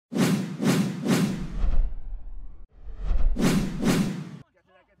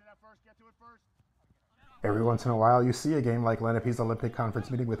Every once in a while, you see a game like Lenape's Olympic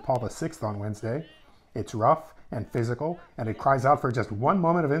Conference meeting with Paul VI on Wednesday. It's rough and physical, and it cries out for just one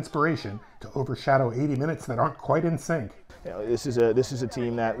moment of inspiration to overshadow 80 minutes that aren't quite in sync. You know, this is a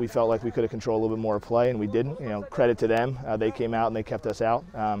team that we felt like we could have controlled a little bit more of play, and we didn't. You know, credit to them. They came out and they kept us out.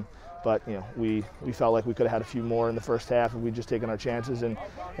 But you know, we felt like we could have had a few more in the first half if we'd just taken our chances and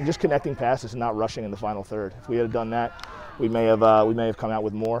just connecting passes and not rushing in the final third. If we had done that, we may have come out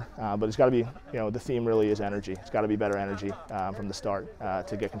with more. But it's got to be, you know, the theme really is energy. It's got to be better energy from the start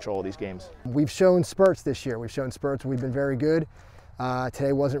to get control of these games. We've shown spurts this year. We've shown spurts. We've been very good.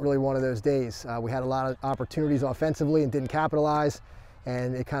 Today wasn't really one of those days. We had a lot of opportunities offensively and didn't capitalize.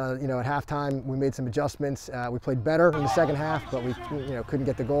 And it kind of, you know, at halftime we made some adjustments. We played better in the second half, but we, you know, couldn't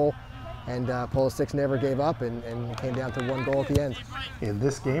get the goal. And Polo 6 never gave up and came down to one goal at the end. In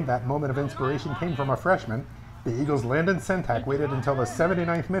this game, that moment of inspiration came from a freshman. The Eagles' Landon Sentak waited until the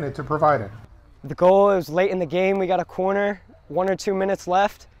 79th minute to provide it. The goal was late in the game. We got a corner, 1 or 2 minutes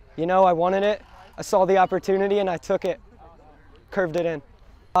left. You know, I wanted it. I saw the opportunity and I took it, curved it in.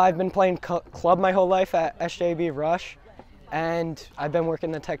 I've been playing club my whole life at SJB Rush, and I've been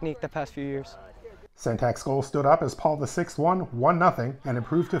working the technique the past few years. Sentak's goal stood up as Paul VI won 1-0 and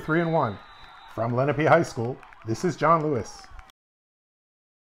improved to 3-1. From Lenape High School, this is John Lewis.